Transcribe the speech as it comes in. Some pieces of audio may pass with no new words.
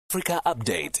Afrika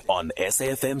Update on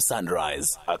SAFM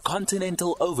Sunrise, a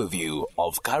continental overview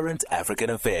of current African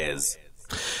affairs.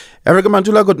 Afrika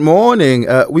Mantula, good morning.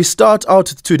 We start out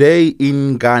today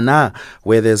in Ghana,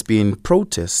 where there's been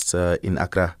protests in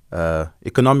Accra,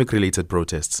 economic-related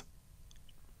protests.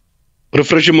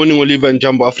 Refreshing morning, Oliver and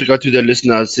Jumbo Africa to the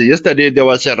listeners. Yesterday, there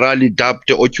was a rally dubbed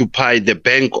Occupy the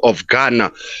Bank of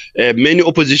Ghana. Many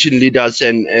opposition leaders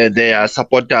and their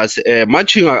supporters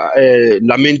marching,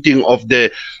 lamenting of the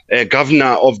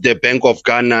governor of the Bank of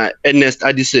Ghana, Ernest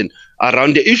Addison,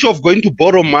 around the issue of going to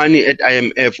borrow money at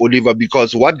IMF, Oliver,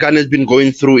 because what Ghana has been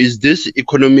going through is this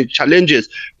economic challenges.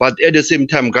 But at the same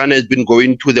time, Ghana has been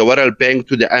going to the World Bank,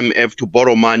 to the IMF to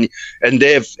borrow money, and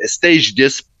they have staged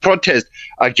this protest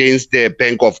against the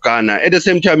Bank of Ghana. At the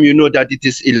same time, you know that it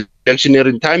is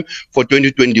electionary time for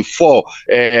 2024.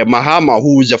 Mahama,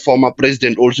 who is a former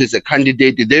president, also is a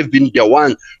candidate. They've been the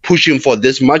one pushing for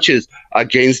these marches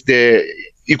against the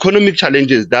economic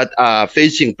challenges that are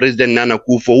facing President Nana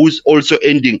Akufo, who's also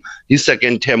ending his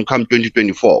second term come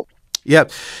 2024. Yeah.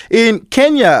 In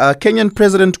Kenya, Kenyan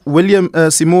President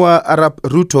Samoei Arap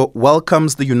Ruto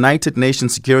welcomes the United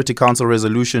Nations Security Council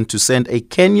resolution to send a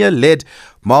Kenya-led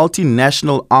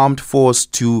multinational armed force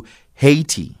to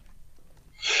Haiti.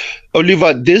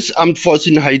 Oliver, this armed force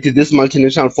in Haiti, this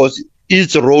multinational force,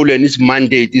 its role and its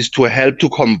mandate is to help to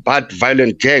combat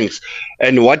violent gangs.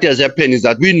 And what has happened is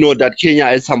that we know that Kenya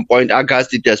at some point,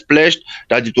 August, it has pledged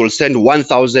that it will send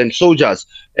 1,000 soldiers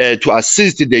to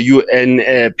assist the UN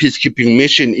peacekeeping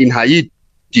mission in Haiti.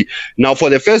 Now, for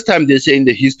the first time, they say in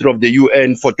the history of the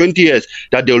UN for 20 years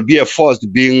that there will be a force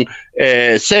being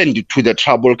sent to the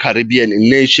troubled Caribbean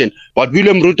nation. But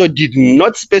William Ruto did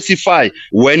not specify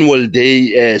when will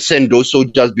they send those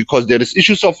soldiers, because there is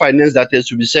issues of finance that has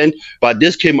to be sent. But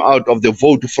this came out of the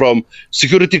vote from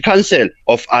Security Council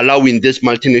of allowing this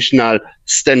multinational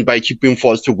standby keeping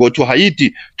force to go to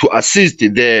Haiti to assist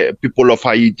the people of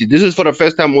Haiti. This is for the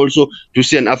first time also to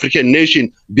see an African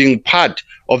nation being part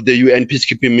of the UN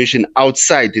peacekeeping mission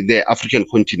outside the African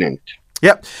continent.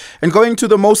 Yeah, and going to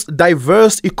the most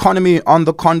diverse economy on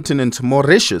the continent,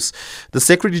 Mauritius. The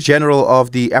Secretary General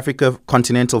of the Afrika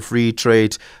Continental Free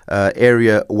Trade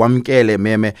Area, Wamkele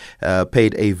Mene,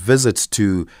 paid a visit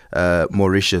to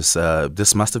Mauritius.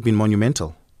 This must have been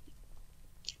monumental.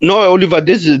 No, Oliver,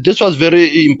 this was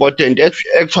very important.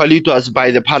 Actually, it was by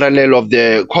the parallel of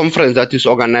the conference that is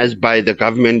organized by the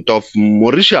government of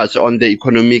Mauritius on the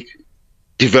economic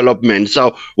development.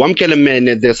 So Wamkele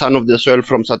Mene, the son of the soil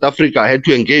from South Africa, had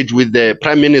to engage with the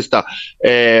Prime Minister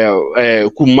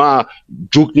Kumar,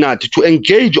 Jugnauth, to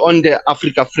engage on the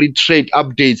Africa Free Trade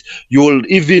updates. You will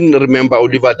even remember,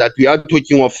 Oliver, that we are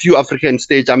talking of few African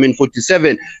states.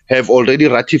 47 have already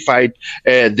ratified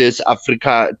this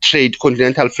Africa trade,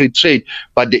 continental free trade.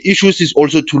 But the issues is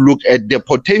also to look at the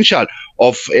potential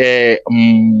of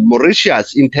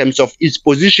Mauritius in terms of its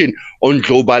position on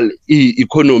global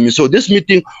economy. So this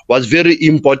meeting was very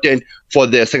important for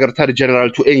the Secretary General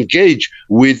to engage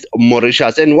with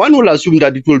Mauritius. And one will assume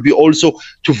that it will be also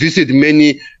to visit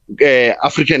many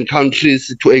African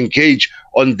countries to engage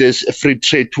on this free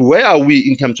trade. Where are we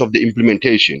in terms of the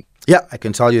implementation? Yeah, I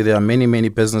can tell you there are many, many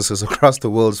businesses across the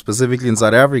world, specifically in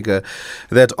South Africa,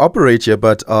 that operate here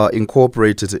but are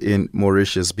incorporated in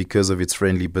Mauritius because of its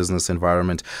friendly business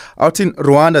environment. Out in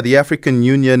Rwanda, the African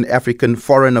Union, African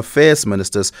Foreign Affairs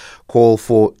ministers call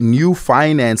for new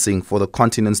financing for the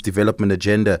continent's development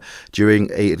agenda during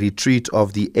a retreat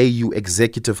of the AU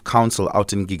Executive Council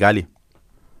out in Kigali.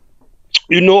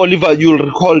 You know, Oliver, you'll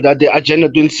recall that the Agenda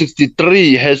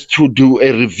 2063 has to do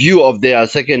a review of their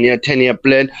second-year, 10-year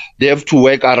plan. They have to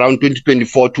work around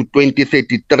 2024 to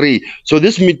 2033. So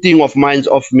this meeting of minds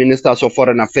of ministers of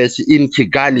foreign affairs in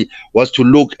Kigali was to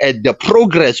look at the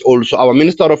progress also. Our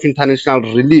Minister of International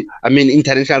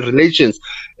Relations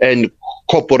and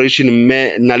Cooperation,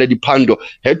 Naledi Pandor,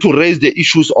 had to raise the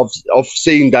issues of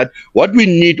saying that what we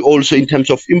need also in terms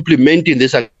of implementing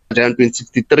this Agenda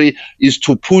 2063 is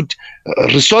to put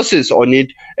resources on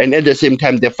it, and at the same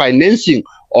time the financing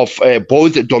of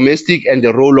both domestic and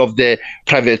the role of the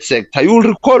private sector. You will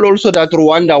recall also that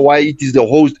Rwanda, why it is the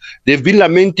host, they've been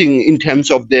lamenting in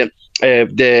terms of the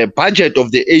budget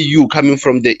of the AU coming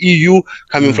from the EU,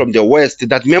 coming from the West,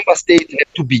 that member states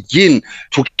have to begin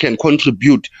to can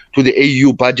contribute to the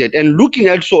AU budget. And looking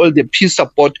at all the peace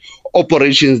support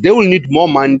operations, they will need more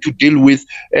money to deal with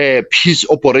peace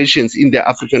operations in the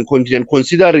African continent,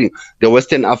 considering the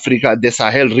Western Africa, the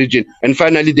Sahel region. And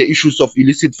finally, the issues of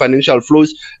illicit financial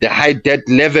flows, the high debt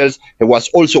levels, was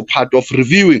also part of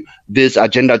reviewing this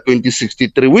Agenda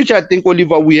 2063, which I think,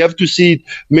 Oliver, we have to see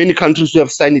many countries who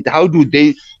have signed it. How do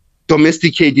they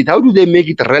domesticate it? How do they make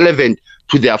it relevant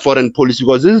to their foreign policy,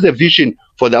 because this is the vision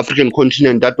for the African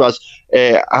continent that was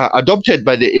adopted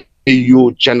by the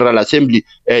AU General Assembly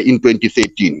in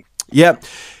 2013. Yeah.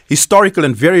 Historical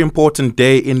and very important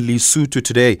day in Lesotho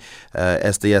today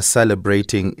as they are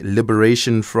celebrating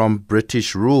liberation from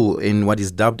British rule in what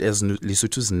is dubbed as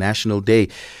Lesotho's National Day.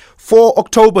 4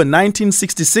 October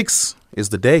 1966 is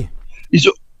the day.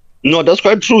 No, that's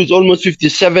quite true. It's almost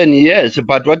 57 years.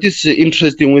 But what is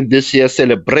interesting with this year's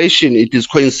celebration, it is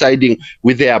coinciding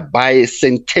with their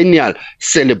bicentennial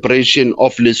celebration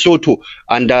of Lesotho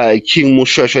under King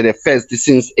Moshoeshoe I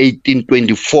since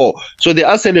 1824. So they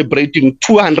are celebrating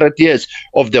 200 years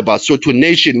of the Basotho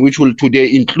nation, which will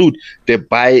today include the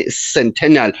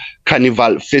bicentennial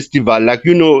Carnival Festival. Like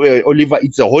you know, Oliver,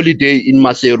 it's a holiday in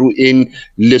Maseru in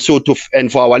Lesotho.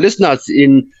 And for our listeners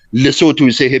in Lesotho,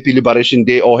 we say Happy Liberation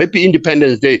Day or Happy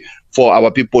Independence Day for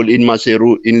our people in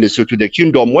Maseru, in Lesotho, the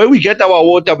kingdom, where we get our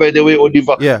water, by the way,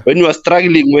 Oliver. Yeah. When we are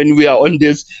struggling, when we are on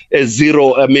this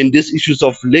zero, these issues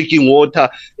of lacking water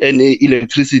and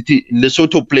electricity,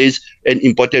 Lesotho plays an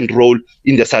important role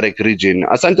in the SADC region.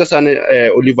 Asante sana,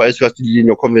 Oliver, as you are still in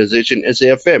your conversation,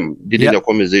 SAFM, in your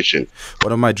conversation.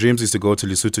 One of my dreams is to go to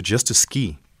Lesotho just to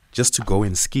ski, just to go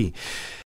and ski.